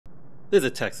This is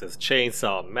a Texas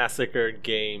Chainsaw Massacre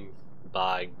game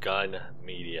by Gun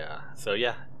Media. So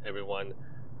yeah, everyone,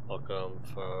 welcome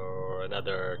for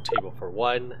another Table for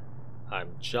One.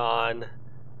 I'm John.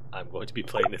 I'm going to be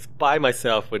playing this by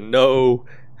myself with no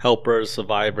helpers,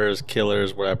 survivors,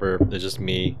 killers, whatever. It's just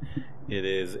me. It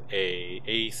is a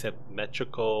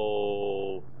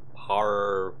asymmetrical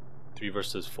horror 3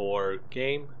 versus 4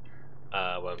 game.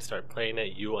 When I start playing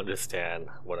it, you understand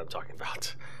what I'm talking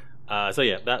about. So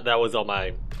yeah, that was all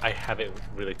my. I haven't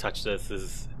really touched this. This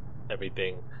is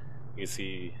everything. You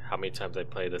see how many times I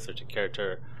played a certain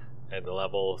character and the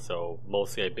level. So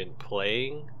mostly I've been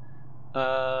playing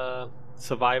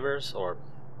survivors, or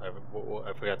I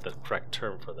forgot the correct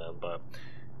term for them, but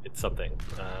it's something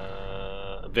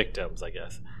victims, I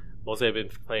guess. Mostly I've been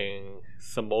playing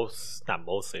not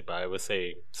mostly, but I would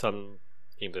say some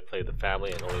games I play the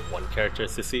family and only one character,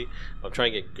 Sissy. I'm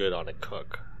trying to get good on a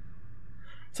cook.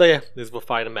 So yeah, we'll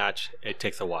find a match. It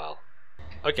takes a while.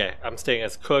 Okay, I'm staying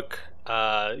as cook.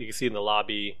 You can see in the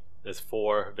lobby, there's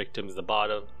 4 victims at the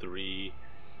bottom, 3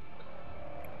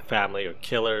 family or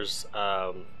killers.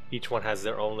 Each one has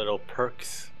their own little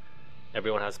perks.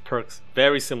 Everyone has perks,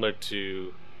 very similar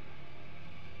to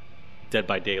Dead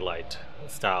by Daylight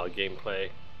style gameplay.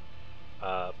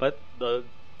 But the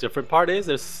different part is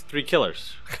there's 3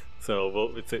 killers.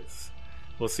 So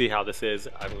we'll see how this is.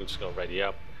 I'm just gonna ready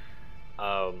up.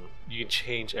 You can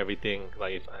change everything.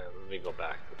 Like let me go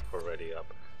back for ready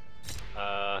up.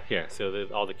 Here, so there's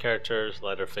all the characters: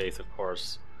 Leatherface, of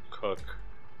course, Cook,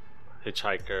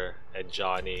 Hitchhiker, and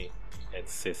Johnny, and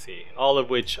Sissy. All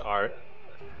of which are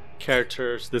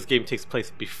characters. This game takes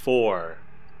place before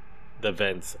the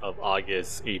events of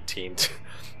August 18th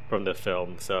from the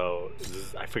film. So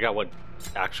I forgot what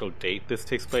actual date this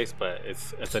takes place, but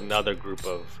it's another group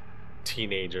of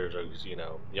teenagers or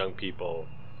young people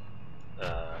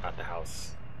at the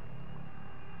house.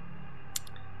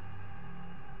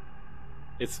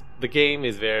 The game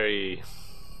is very,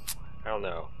 I don't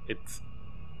know, it's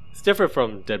different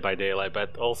from Dead by Daylight,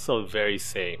 but also very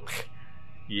same.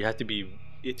 You have to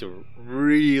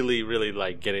really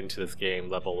like get into this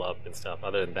game, level up and stuff.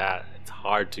 Other than that, it's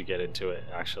hard to get into it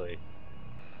actually.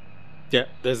 Yeah,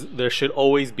 there should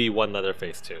always be one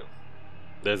Leatherface too.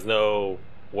 There's no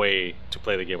way to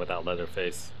play the game without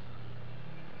Leatherface.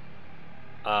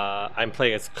 I'm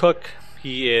playing as Cook.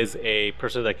 He is a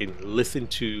person that can listen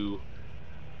to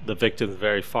the victims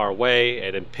very far away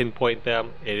and then pinpoint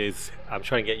them. I'm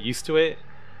trying to get used to it.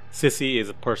 Sissy is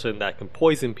a person that can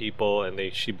poison people, and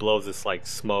she blows this like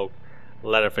smoke.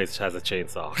 Leatherface has a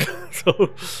chainsaw. So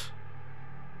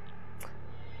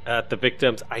the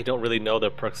victims, I don't really know their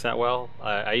perks that well.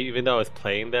 Even though I was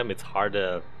playing them, it's hard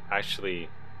to actually,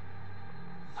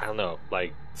 I don't know,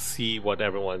 like see what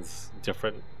everyone's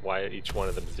different, why each one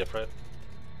of them is different.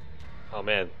 Oh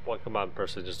man, come on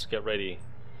person, just get ready.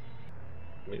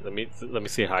 Let me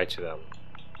say hi to them.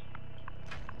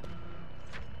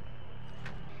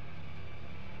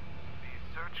 The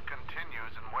search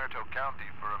continues in Muerto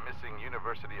County for a missing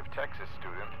University of Texas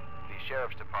student. The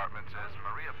Sheriff's Department says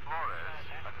Maria Flores,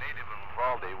 a native of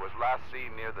Uvalde, was last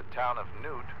seen near the town of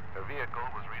Newt. Her vehicle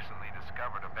was recently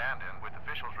discovered abandoned, with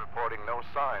officials reporting no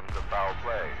signs of foul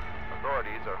play.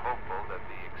 Authorities are hopeful that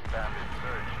the expanded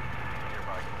search in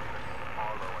nearby communities of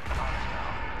Harlow and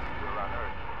Cottontown will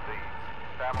unearth the leads.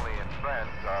 Family and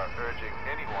friends are urging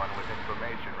anyone with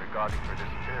information regarding her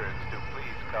disappearance to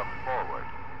please come forward.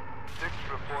 6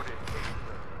 reported cases.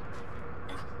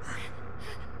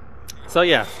 So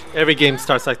yeah, every game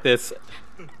starts like this,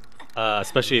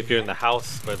 especially if you're in the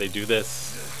house where they do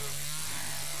this.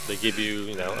 They give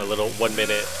you, a little 1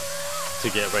 minute to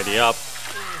get ready up,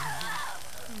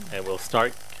 and we'll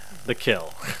start the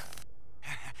kill.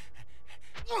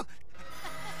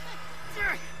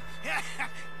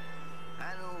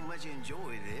 I don't much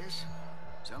enjoy this.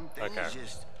 Some things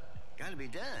just gotta be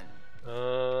done.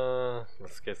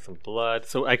 Let's get some blood.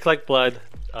 So I collect blood.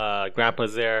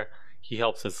 Grandpa's there. He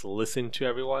helps us listen to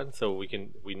everyone, so we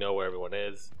know where everyone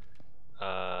is.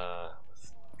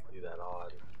 Let's leave that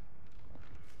on.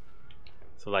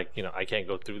 So I can't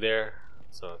go through there.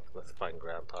 So let's find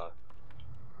Grandpa.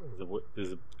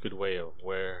 There's a good way of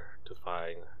where to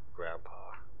find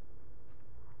Grandpa.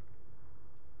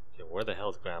 Okay, where the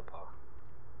hell's Grandpa?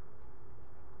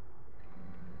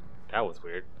 That was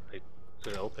weird. I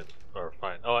couldn't open or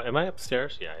find. Oh, am I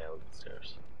upstairs? Yeah, I'm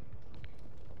upstairs.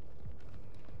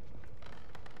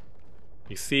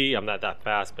 You see, I'm not that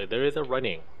fast, but there is a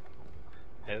running.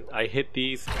 And I hit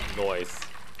these noise.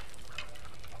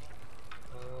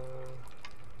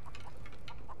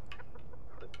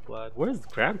 Blood. Where's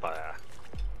Grandpa at?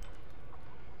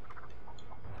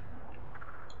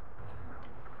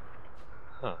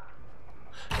 Huh.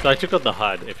 So I took out the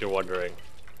HUD, if you're wondering.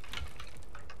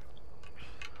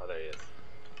 Oh, there he is.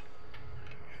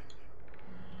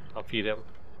 I'll feed him.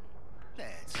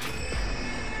 That's it. Tastes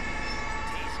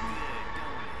good,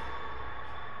 don't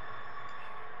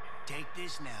it? Take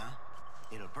this now.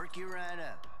 It'll perk you right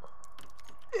up.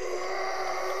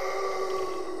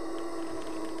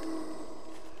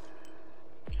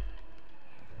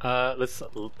 Let's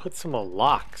put some more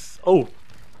locks. Oh!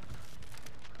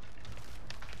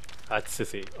 That's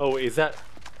Sissy. Oh, is that...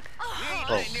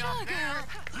 Oh.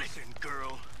 Listen,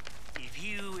 girl. If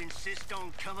you insist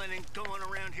on coming and going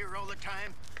around here all the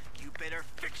time, you better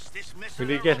fix this mess. We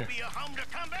need to get her. Be a home to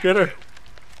come back Get her. to.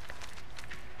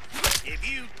 If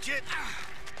you just...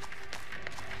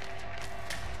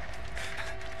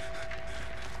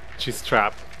 She's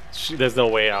trapped. There's no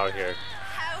way out here.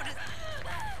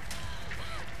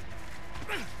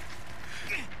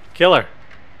 Kill her.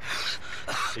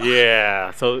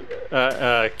 Yeah. So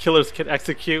killers can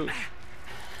execute.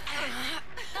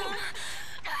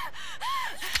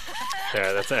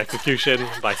 Yeah, that's an execution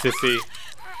by Sissy.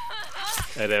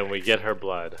 And then we get her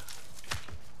blood.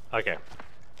 Okay.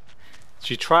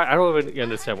 She tried. I don't even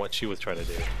understand what she was trying to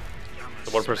do.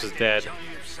 The one person's dead.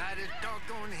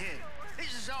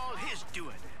 This is all his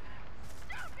doing.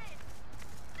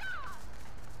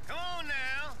 Come on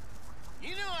now.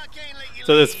 You know I can't let you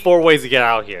So there's leave. 4 ways to get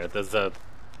out here. There's the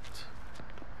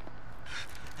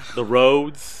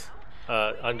roads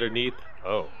underneath.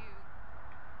 Oh.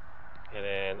 And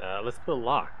then let's put a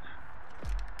lock.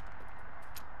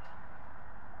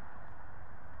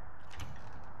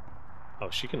 Oh,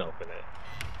 she can open it.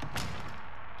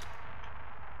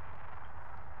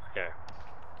 Okay.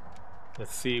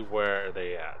 Let's see where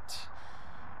they at.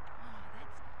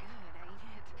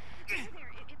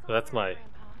 So that's my...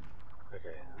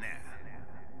 Okay. Now,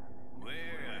 where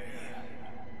are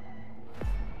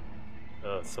you?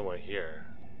 Oh, somewhere here.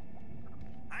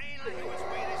 I ain't liking which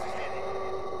way this is headed.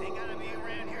 They gotta be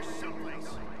around here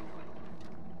someplace.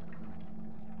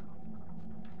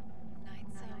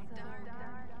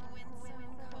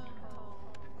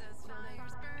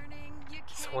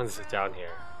 Someone's down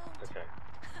here. Okay.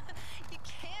 You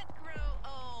can't grow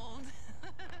old.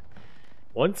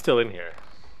 One's still in here.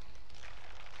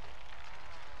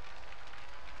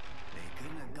 They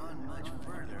couldn't have gone much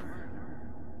further.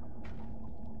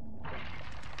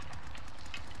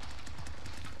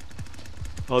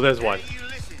 Oh, there's one. Hey, you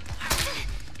listen.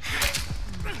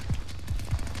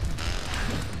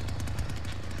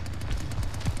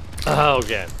 Oh,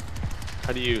 again.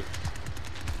 How do you...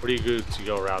 What do you do to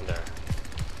go around there?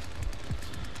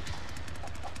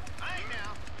 Right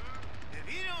now,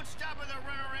 if you don't stop with a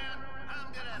runaround,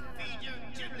 I'm gonna feed your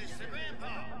giblets to Grandpa.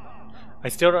 I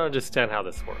still don't understand how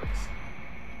this works.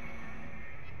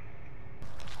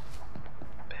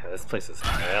 Man, this place is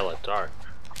hella dark.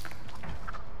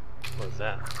 What is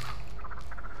that?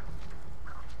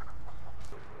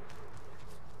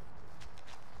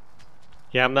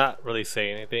 Yeah, I'm not really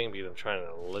saying anything because I'm trying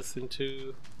to listen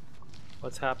to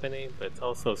what's happening, but it's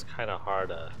also kind of hard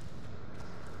to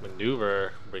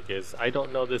maneuver because I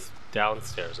don't know this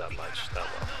downstairs that much that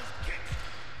well.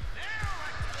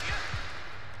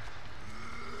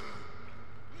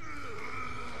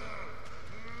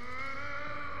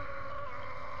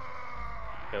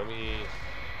 Let me...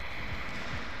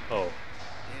 Oh. Them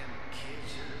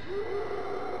kids.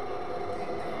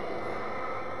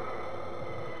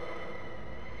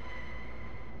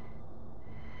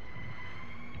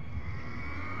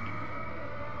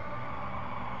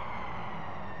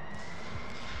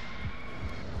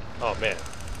 Oh man.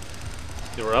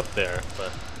 They were up there,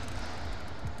 but...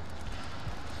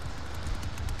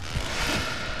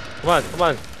 Come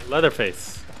on,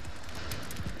 Leatherface.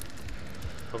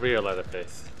 Over here,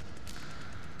 Leatherface.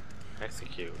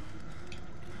 Execute.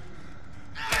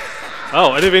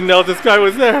 Oh, I didn't even know this guy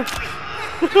was there.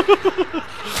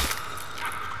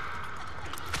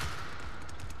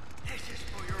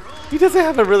 He doesn't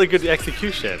have a really good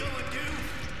execution.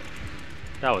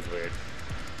 That was weird.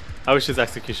 I wish his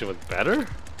execution was better.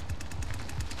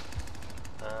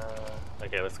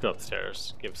 Okay, let's go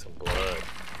upstairs. Give some blood.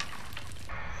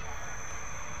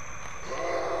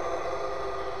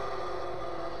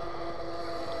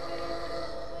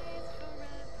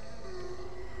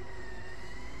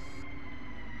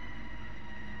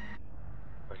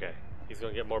 Okay, he's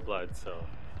gonna get more blood, so.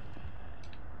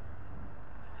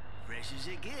 Fresh as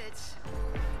it gets.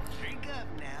 Drink up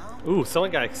now. Ooh,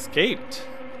 someone got escaped.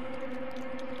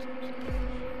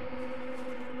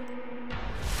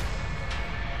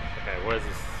 Okay, where is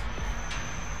this?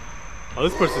 Oh,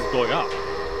 this person's going up.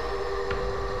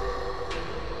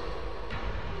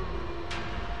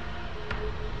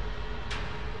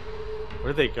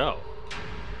 Where did they go?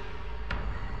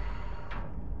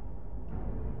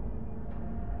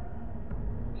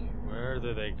 Where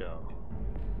did they go?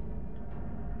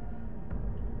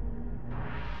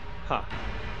 Huh.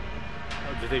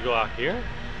 Oh, did they go out here?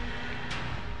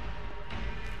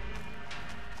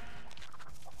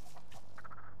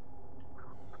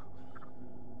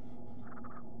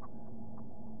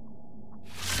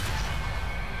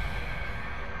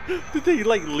 Did they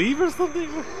like leave or something?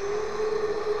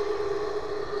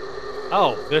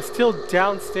 Oh, they're still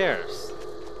downstairs.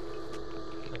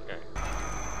 Okay.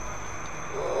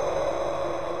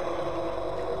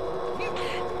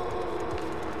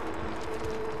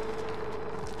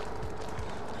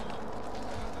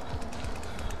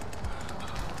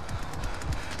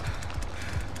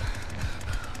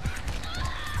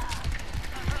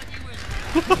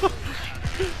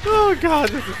 Oh god,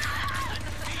 this is...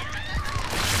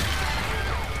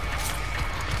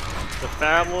 The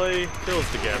family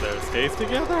kills together, stays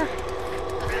together?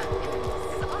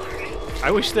 I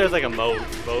wish there's like a emote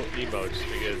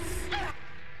because...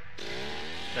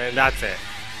 And that's it.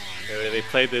 They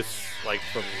played this like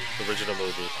from the original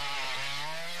movie.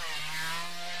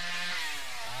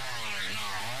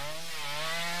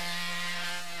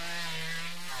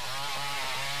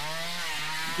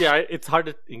 Yeah, it's hard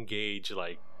to engage,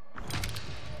 like...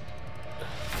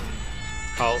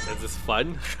 Oh, is this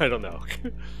fun? I don't know.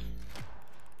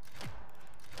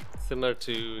 Similar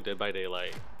to Dead by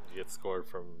Daylight, you get scored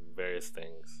from various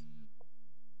things.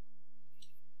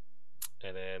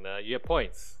 And then you get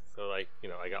points. So like, you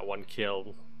know, I got 1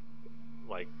 kill,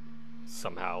 like,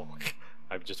 somehow.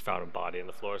 I've just found a body on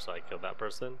the floor, so I killed that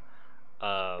person.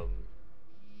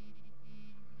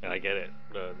 And I get it.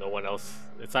 No one else.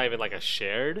 It's not even like a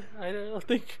shared, I don't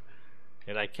think.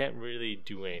 And I can't really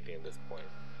do anything at this point.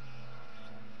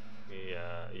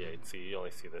 Yeah, you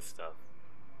only see this stuff.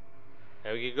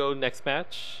 And we can go next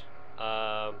match.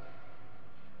 Or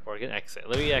we can exit.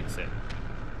 Let me exit.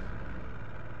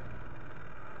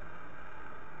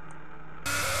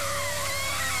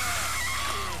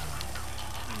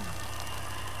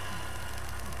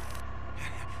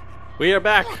 We are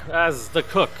back as the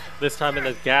cook, this time in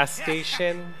the gas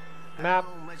station map.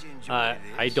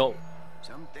 I don't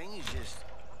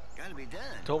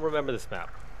remember this map.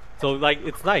 So like,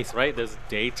 it's nice, right? There's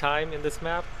daytime in this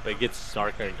map, but it gets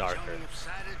darker and darker.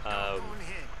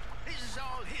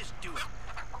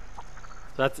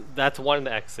 So that's one of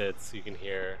the exits you can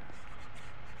hear.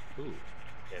 Ooh,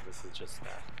 yeah, this is just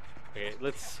that. Okay,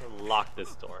 let's lock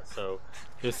this door. So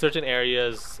there's certain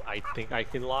areas I think I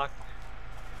can lock.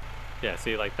 Yeah,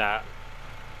 see, like that.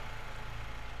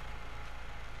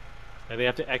 And they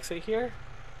have to exit here?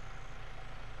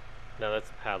 No,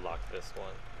 let's padlock this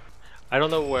one. I don't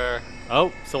know where...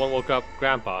 Oh, someone woke up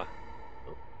Grandpa.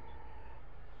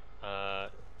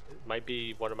 It might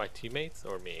be one of my teammates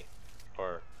or me.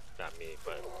 Or not me,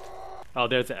 but... Oh,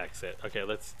 there's the exit. Okay,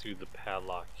 let's do the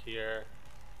padlock here.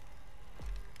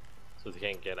 So they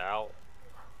can't get out.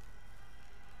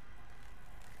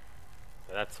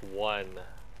 That's one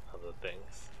of the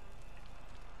things.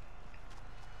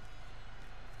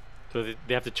 So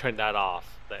they have to turn that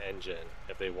off, the engine,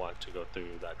 if they want to go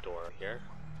through that door here.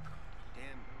 Damn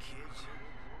kids.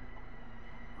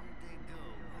 Where'd they go?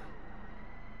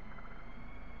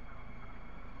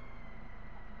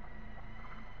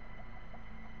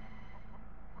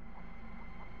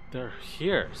 They're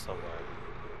here somewhere.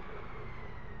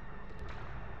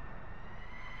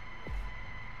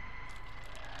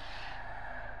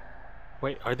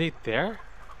 Wait, are they there?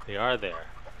 They are there.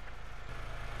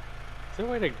 Is there a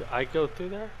way to I go through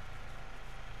there?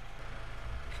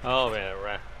 Oh man,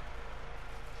 right.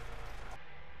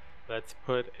 Let's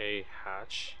put a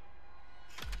hatch.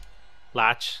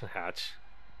 Hatch.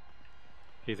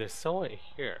 Okay, there's someone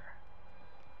here.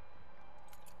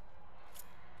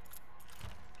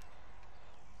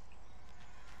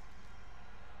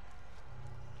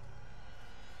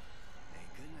 They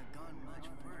couldn't have gone much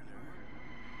further.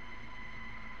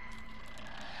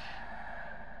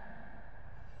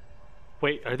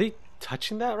 Wait, are they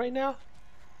touching that right now?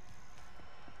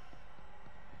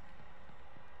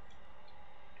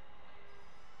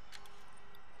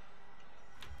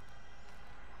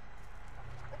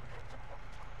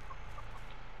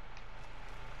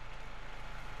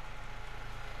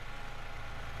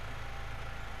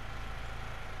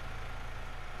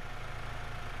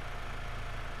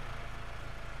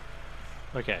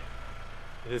 Okay,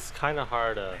 it's kind of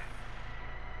hard to...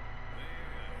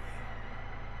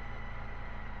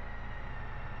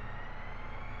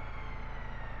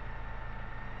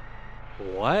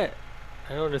 What?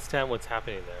 I don't understand what's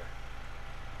happening there.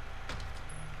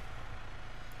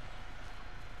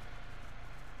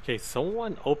 Okay,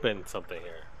 someone opened something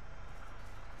here.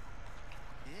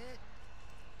 It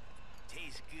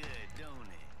tastes good, don't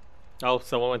it? Oh,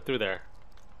 someone went through there.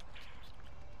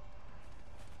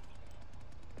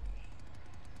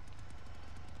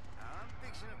 I'm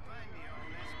fixing to find me all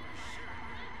this for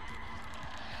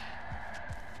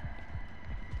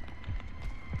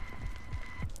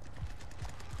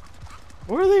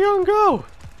sure. Where are they gonna go?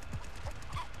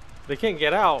 They can't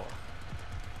get out.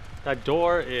 That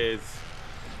door is...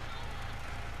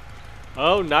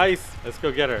 Oh, nice. Let's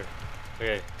go get her.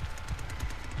 Okay.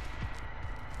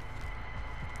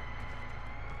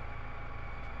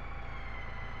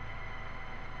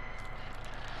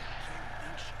 Can't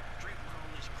think straight with all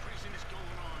this craziness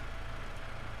going on.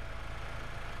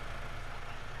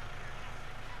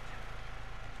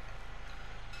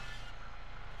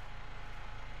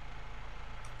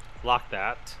 Lock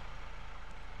that.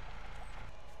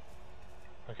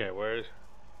 Okay, where?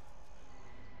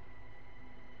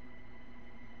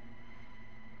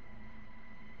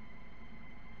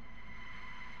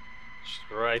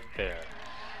 She's right there.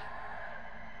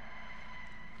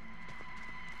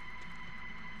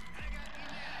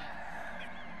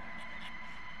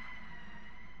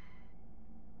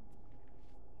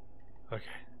 Okay.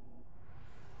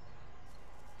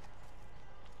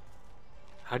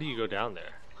 How do you go down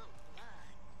there?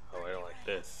 Oh, I don't like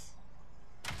this.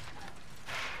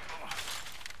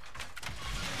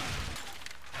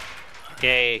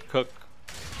 Okay, cook.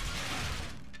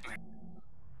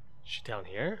 She down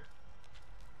here?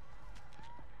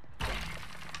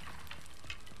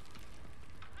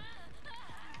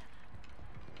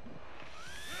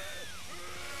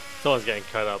 Someone's getting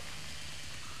cut up.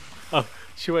 Oh,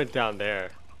 she went down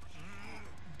there.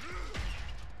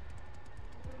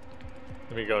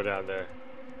 Let me go down there.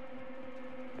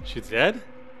 She's dead?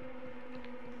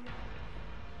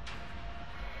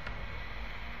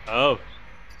 Oh,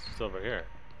 she's over here.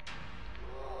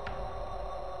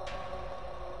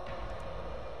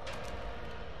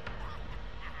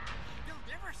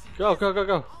 Go, go, go,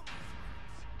 go.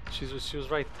 She was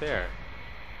right there.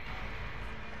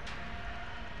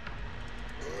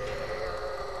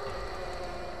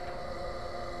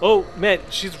 Oh man,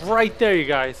 she's right there, you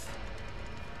guys.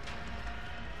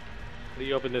 How do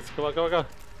you open this? Come on, go, go.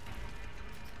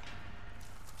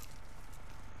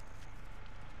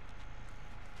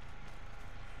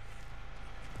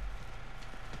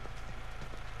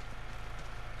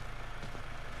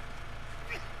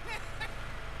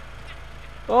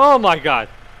 Oh my god.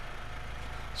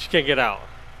 She can't get out.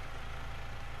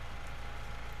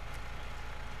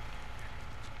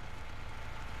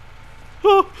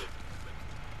 Oh!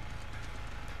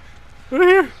 Right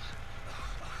here!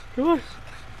 Come on!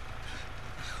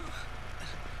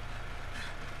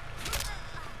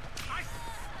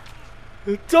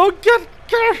 Don't get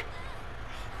her!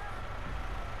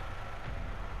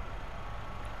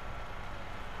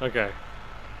 Okay.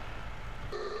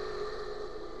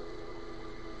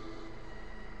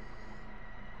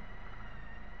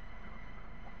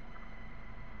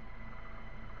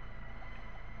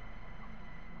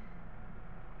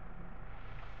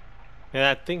 And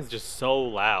that thing's just so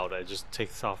loud, it just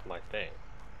takes off my thing.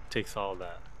 Takes all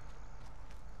that.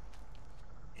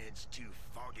 It's too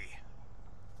foggy.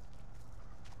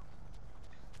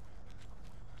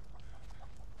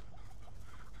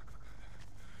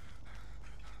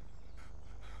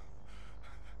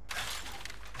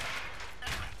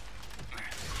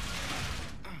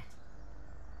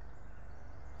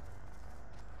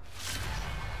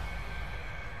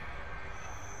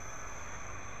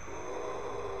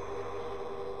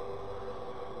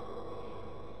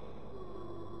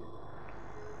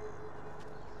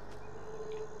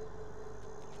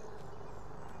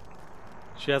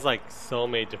 She has like so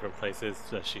many different places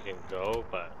that she can go,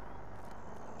 but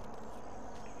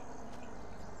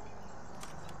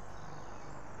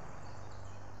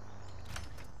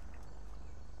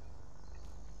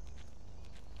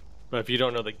if you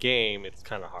don't know the game, it's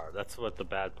kind of hard. That's what the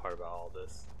bad part about all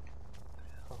this.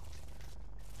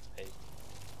 Hey.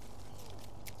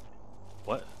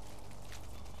 What?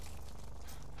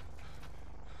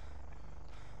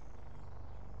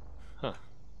 Huh.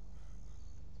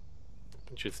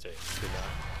 Interesting. Good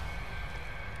enough.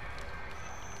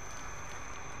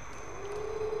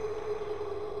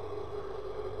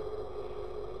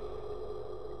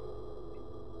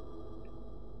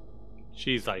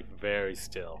 She's like very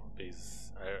still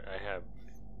because I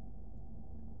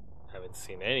haven't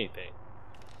seen anything.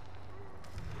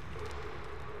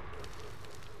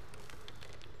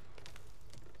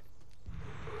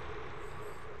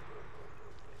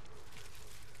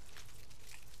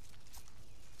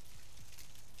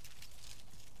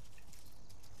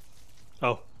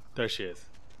 There she is.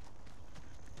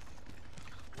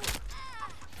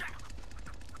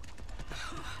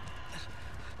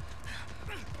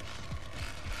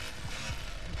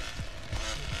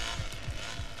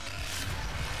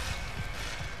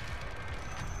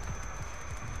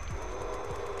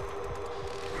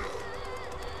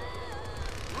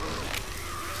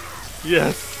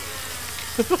 Yes.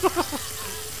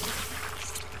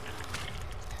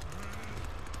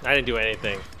 I didn't do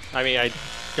anything. I mean, I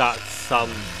got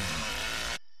some.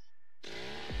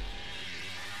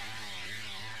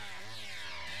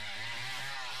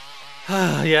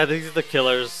 Yeah, these are the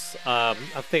killers. I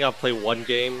think I'll play one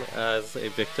game as a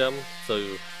victim, so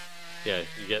yeah,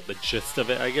 you get the gist of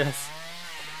it, I guess.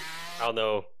 I don't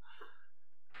know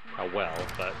how well,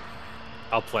 but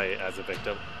I'll play as a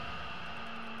victim.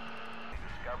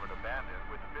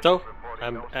 So,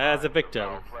 I'm as a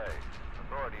victim.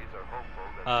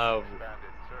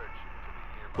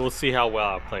 We'll see how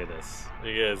well I play this,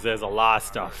 because there's a lot of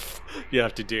stuff you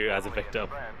have to do as a victim.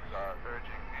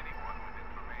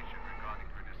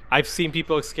 I've seen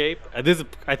people escape, and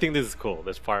I think this is cool,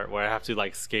 this part where I have to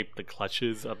like escape the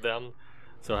clutches of them.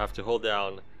 So I have to hold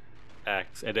down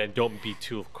X and then don't be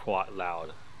too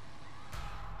loud.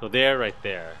 So they're right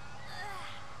there.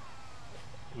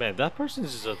 Man, that person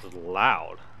is just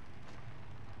loud.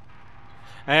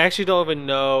 I actually don't even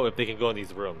know if they can go in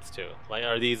these rooms too. Like,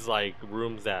 are these like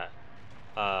rooms that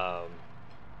man,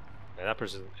 that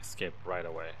person escaped right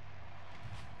away.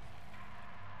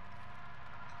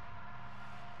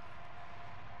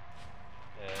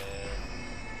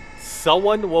 And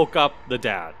someone woke up the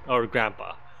dad or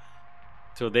grandpa,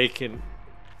 so they can.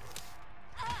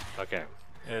 Okay,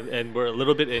 and we're a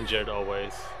little bit injured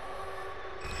always.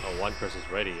 Oh, one person's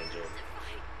already injured.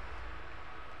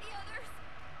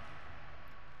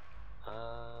 Do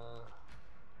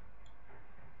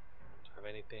I have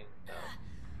anything? No.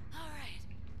 All right.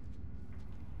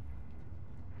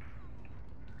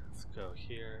 Let's go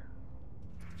here.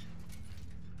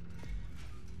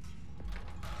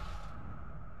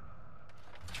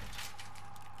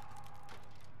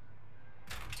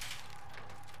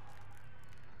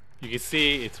 You can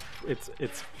see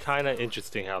it's kind of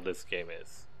interesting how this game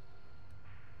is.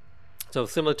 So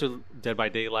similar to Dead by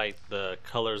Daylight, the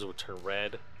colors will turn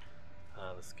red.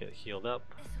 Let's get healed up.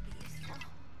 This will be useful.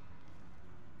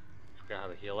 Forgot how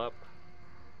to heal up.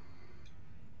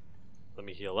 Let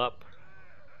me heal up.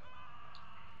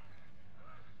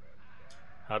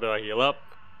 How do I heal up?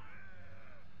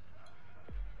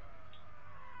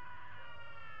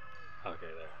 Okay,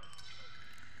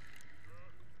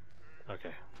 there.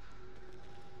 Okay.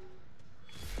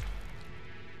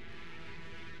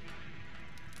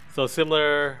 So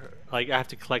similar, like I have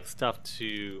to collect stuff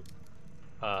to,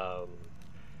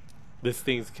 these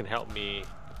things can help me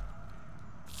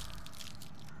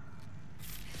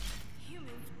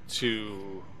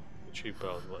to retrieve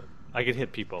bones. I can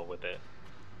hit people with it.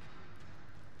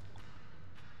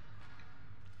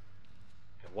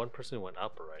 And one person went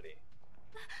up already.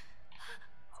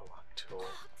 Unlock tool.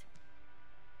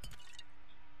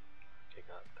 Okay,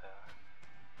 got that.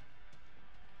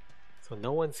 So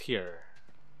no one's here.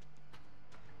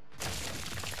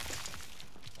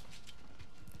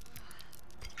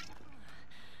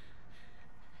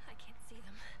 I can't see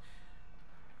them.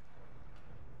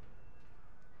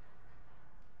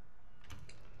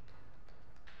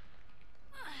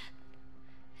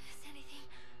 Is anything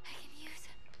I can use?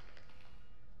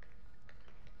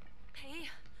 Hey,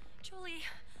 Julie,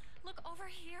 look over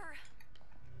here.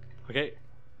 Okay.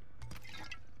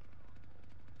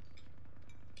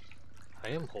 I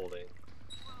am holding.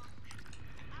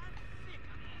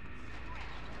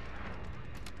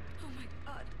 Oh my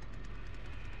god.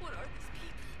 What are these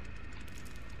people?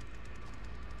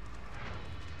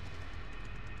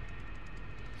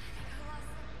 I think I lost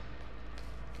them.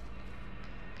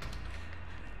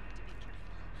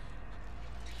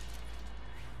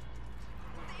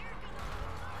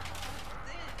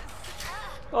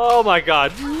 Oh my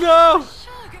god, no!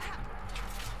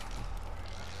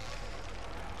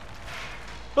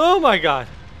 Oh my god!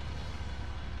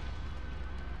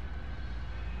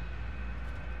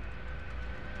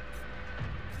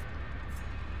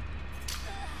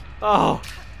 Oh,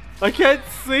 I can't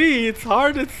see. It's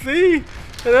hard to see, and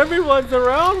everyone's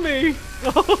around me.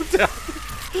 Oh, damn.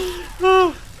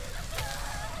 Oh.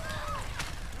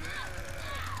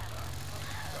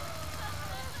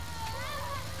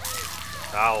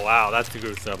 Oh wow, that's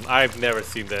gruesome. I've never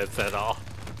seen this at all.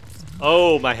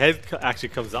 Oh, my head actually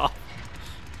comes off.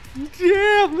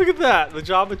 Damn, look at that. The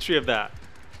geometry of that.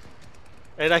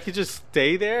 And I could just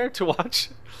stay there to watch.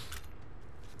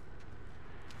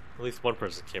 At least one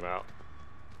person came out.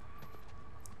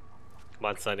 Come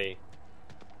on, Sunny.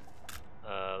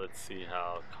 Let's see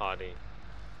how Connie.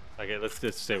 Okay, let's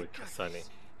just stay with Sunny.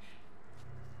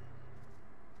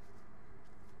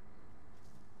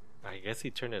 I guess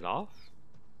he turned it off?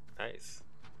 Nice.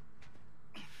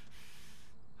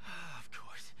 Of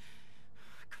course.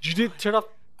 You did turn off.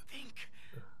 Think.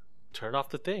 Turn off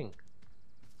the thing.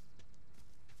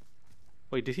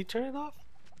 Wait, did he turn it off?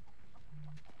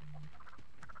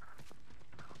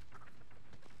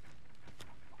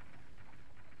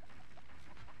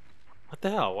 What the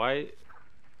hell? Why?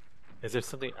 Is there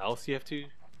something else you have to?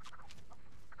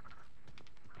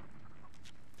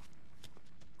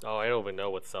 Oh, I don't even know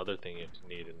what's the other thing you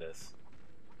need in this.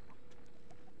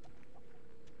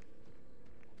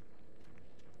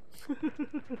 Is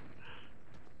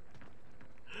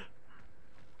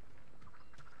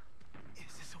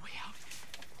this a way out?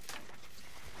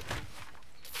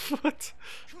 What?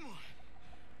 Come on.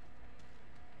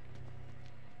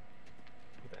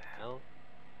 What the hell?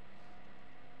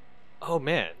 Oh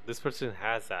man, this person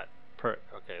has that perk.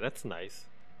 Okay, that's nice.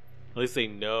 At least they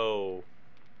know.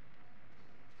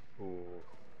 Ooh.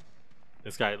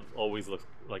 This guy always looks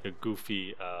like a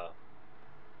goofy,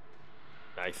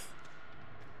 nice.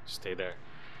 Just stay there.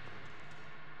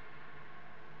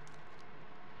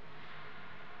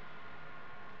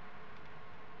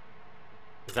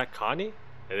 Is that Connie?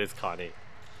 It is Connie.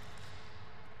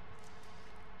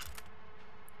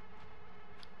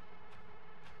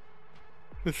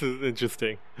 This is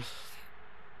interesting.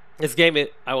 This game,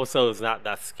 I also is not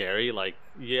that scary. Like,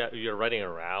 yeah, you're running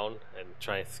around and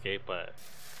trying to escape, but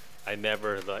I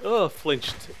never like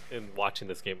flinched in watching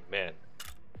this game. Man,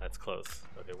 that's close.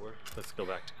 Okay, let's go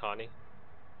back to Connie.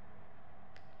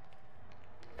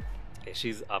 Okay,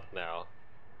 she's up now.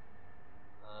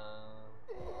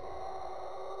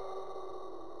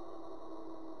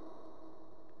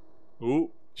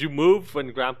 Ooh, did you move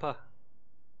when Grandpa?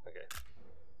 Okay.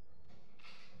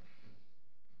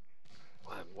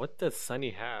 Wow, what does Sunny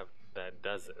have that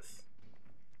does this?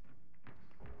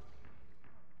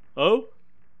 Oh?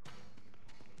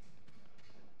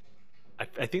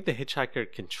 I think the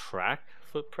hitchhiker can track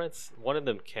footprints. One of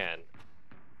them can.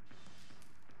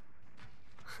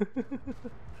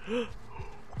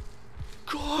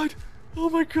 God! Oh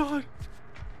my god!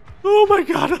 Oh my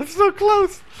god, I'm so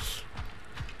close!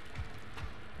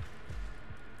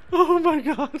 Oh my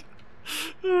god!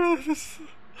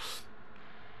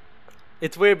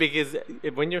 It's weird because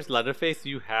when you're Leatherface,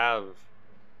 you have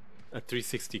a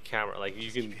 360 camera. Like,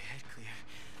 you can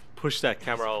push that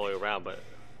camera all the way around, but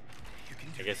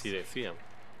I guess you didn't see him.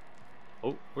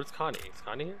 Oh, where's Connie? Is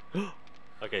Connie here?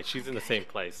 Okay, she's in the same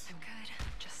place. I'm good.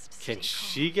 Just Can stay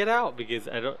she get out? Because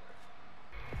I don't...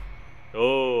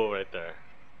 Oh, right there.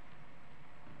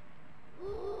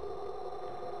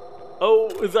 Oh,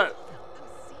 is that...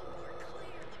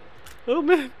 Oh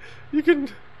man, you can...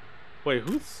 Wait,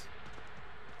 who's...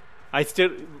 I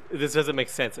still... This doesn't make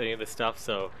sense, any of this stuff,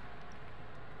 so...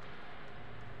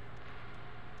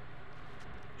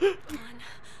 calm.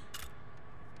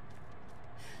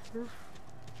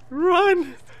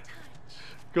 Run!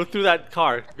 Go through that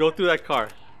car. Go through that car.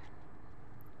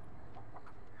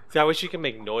 See, I wish you can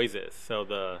make noises, so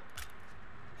the...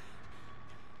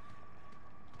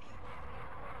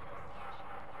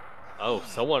 Oh,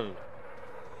 someone...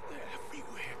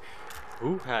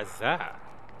 Who has that?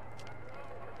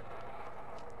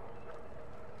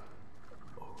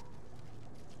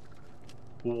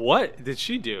 What did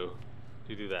she do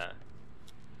to do that?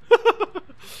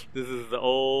 This is the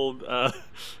old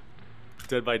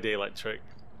Dead by Daylight trick.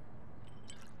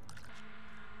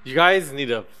 You guys need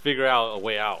to figure out a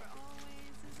way out.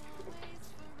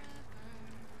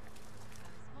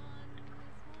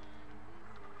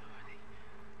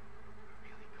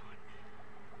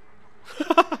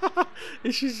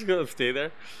 Is she just gonna stay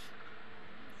there?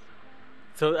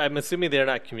 So I'm assuming they're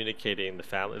not communicating, the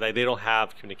family. Like, they don't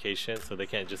have communication, so they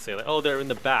can't just say like, oh, they're in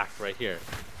the back right here.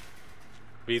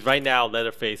 Because right now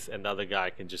Leatherface and the other guy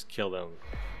can just kill them.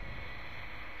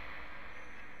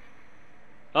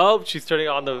 Oh, she's turning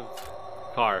on the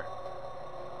car.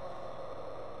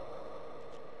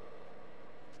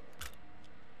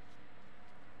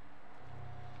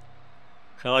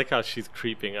 I like how she's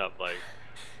creeping up, like...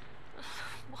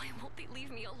 Why won't they leave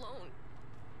me alone?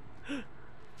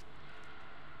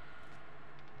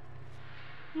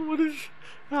 What is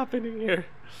happening here?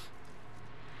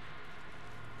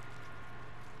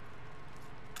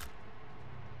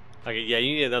 Okay, yeah,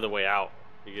 you need another way out,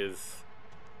 because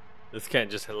this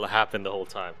can't just happen the whole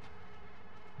time.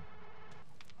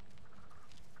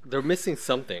 They're missing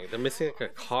something. They're missing like a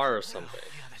car or something.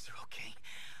 The others are okay.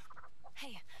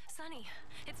 Hey, Sunny,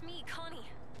 it's me, Connie.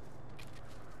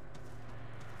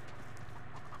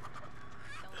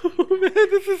 man,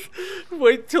 this is...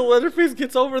 Wait till Leatherface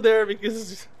gets over there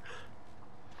because...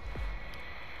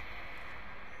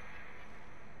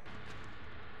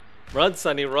 Run,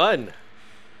 Sonny, run!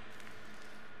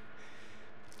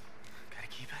 Gotta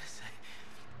keep out of sight.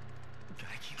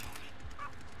 Gotta keep moving.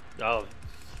 Oh,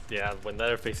 yeah, when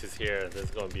Leatherface is here, this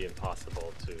is gonna be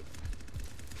impossible to...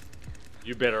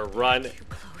 You better run.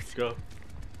 Go.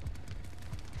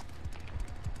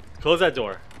 Close that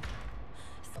door.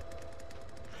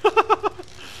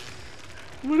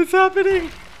 What is happening?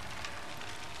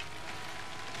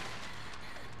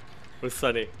 Where's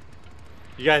Sonny?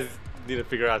 You guys need to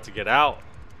figure out how to get out.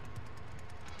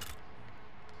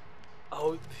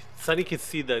 Oh, Sonny can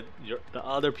see the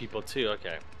other people too.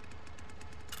 Okay.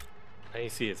 And you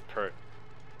see his perk.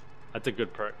 That's a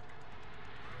good perk.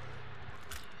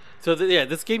 So yeah,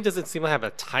 this game doesn't seem to have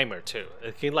a timer too.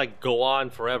 It can like go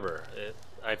on forever.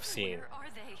 I've seen. Where are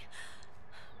they?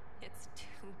 It's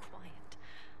too quiet.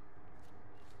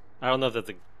 I don't know if that's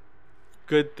a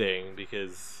good thing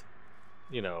because,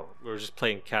 you know, we were just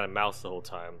playing cat and mouse the whole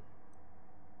time.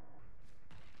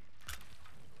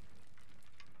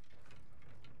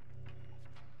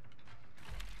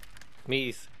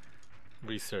 Me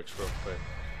research real quick.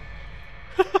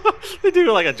 They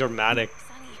do like a dramatic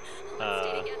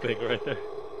thing right there.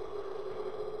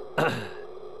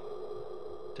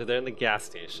 So they're in the gas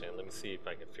station. Let me see if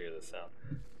I can figure this out.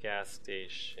 Gas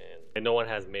station. And no one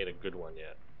has made a good one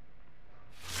yet.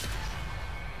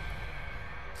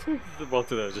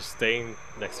 Both of them just staying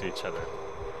next to each other.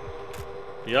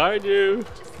 Behind you!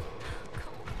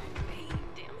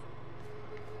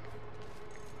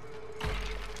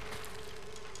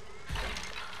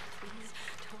 Please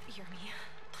don't hear me.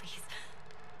 Please.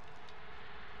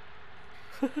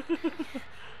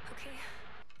 Okay.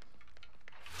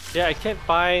 Yeah, I can't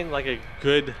find like a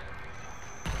good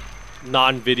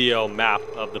non-video map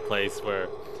of the place where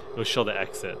it'll show the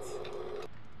exits.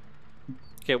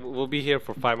 Okay, we'll be here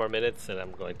for 5 more minutes and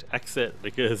I'm going to exit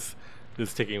because this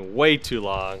is taking way too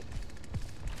long.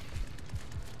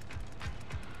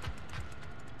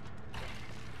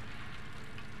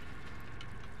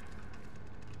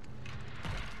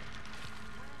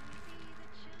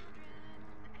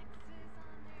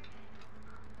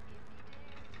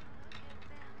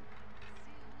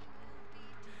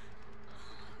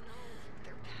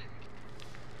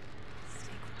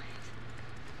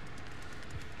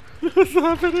 What's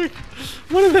happening?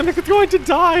 One of them is going to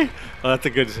die! Oh, that's a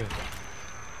good...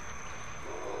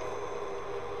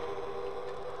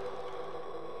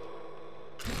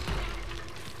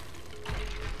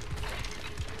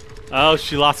 Oh,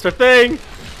 she lost her thing!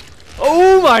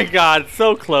 Oh my god,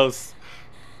 so close!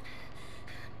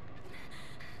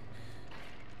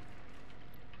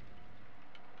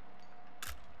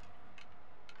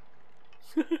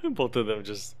 Both of them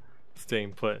just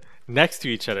staying put next to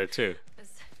each other too.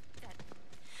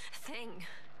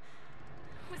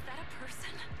 Was that a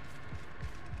person?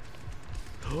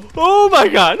 Oh my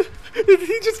god! Is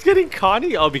he just getting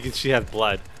Connie? Oh, because she has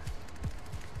blood.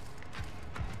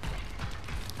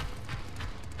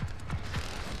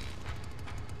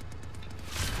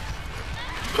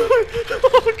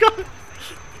 Oh god!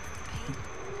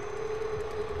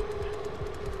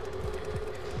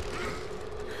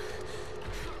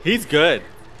 He's good.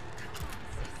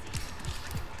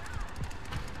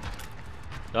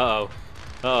 Uh-oh.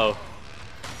 Uh-oh.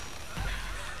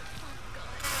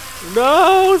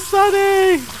 No,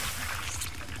 Sonny!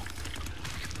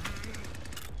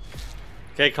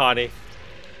 Okay, Connie.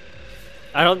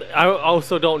 I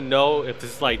also don't know if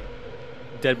this is like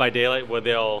Dead by Daylight where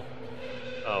they'll...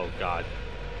 Oh, God.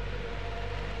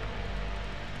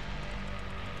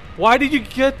 Why did you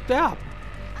get that?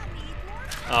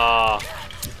 Oh,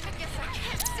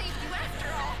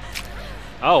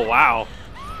 wow.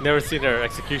 Never seen her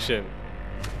execution.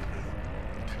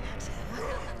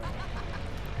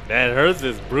 Man, hers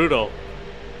is brutal.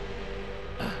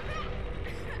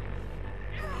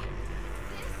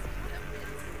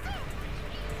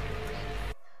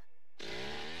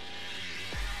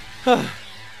 I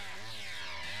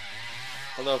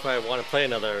don't know if I want to play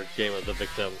another game of the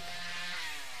victim.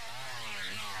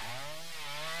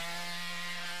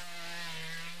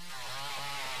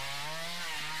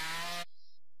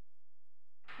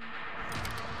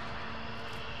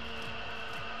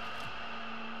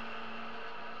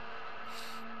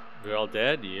 We're all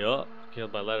dead? Yup.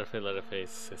 Killed by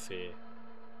Leatherface, sissy.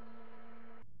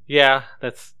 Yeah,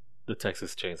 that's the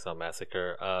Texas Chainsaw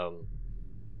Massacre. I'm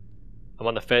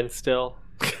on the fence still.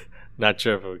 Not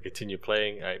sure if I would continue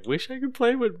playing. I wish I could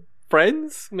play with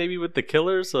friends, maybe with the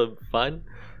killers, so fun.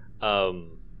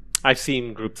 I've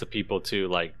seen groups of people too,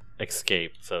 like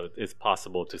escape, so it's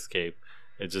possible to escape.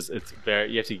 It's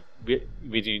very, you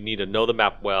need to know the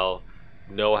map well,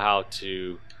 know how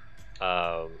to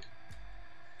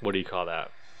what do you call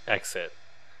that, exit.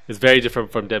 It's very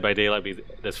different from Dead by Daylight because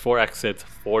there's 4 exits,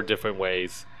 4 different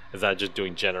ways. It's not just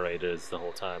doing generators the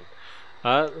whole time.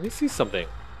 Let me see something.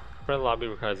 Friend lobby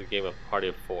requires a game of party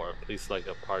of 4. Please select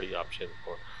a party option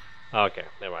for. Okay,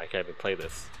 never mind. I can't even play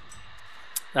this.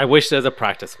 I wish there's a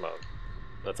practice mode.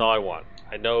 That's all I want.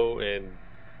 I know in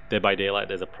Dead by Daylight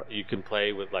there's you can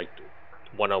play with like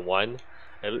 1-on-1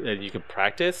 and you can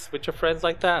practice with your friends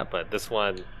like that, but this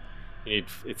one you need.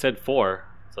 It said 4,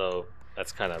 so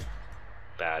that's kind of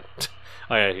bad.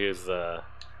 Oh yeah, here's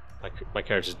my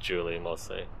character's Julie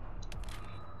mostly.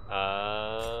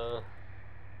 I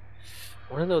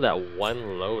want to know that one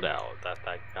loadout that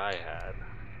guy had.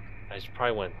 I should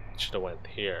have went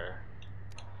here.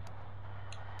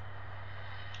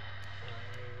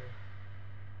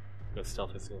 Good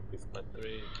stealth is increased by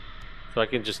 3. So I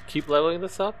can just keep leveling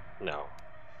this up? No.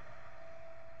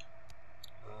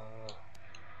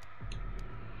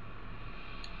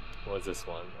 What's this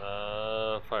one?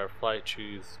 Firefly,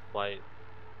 choose flight.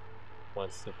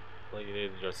 Once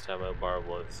depleted, your stamina bar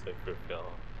will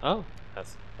refill. Oh,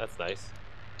 that's nice.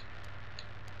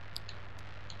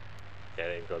 Yeah, I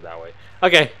didn't go that way.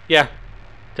 Okay, yeah.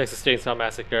 Texas Chainsaw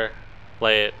Massacre.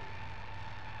 Play it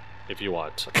if you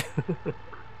want.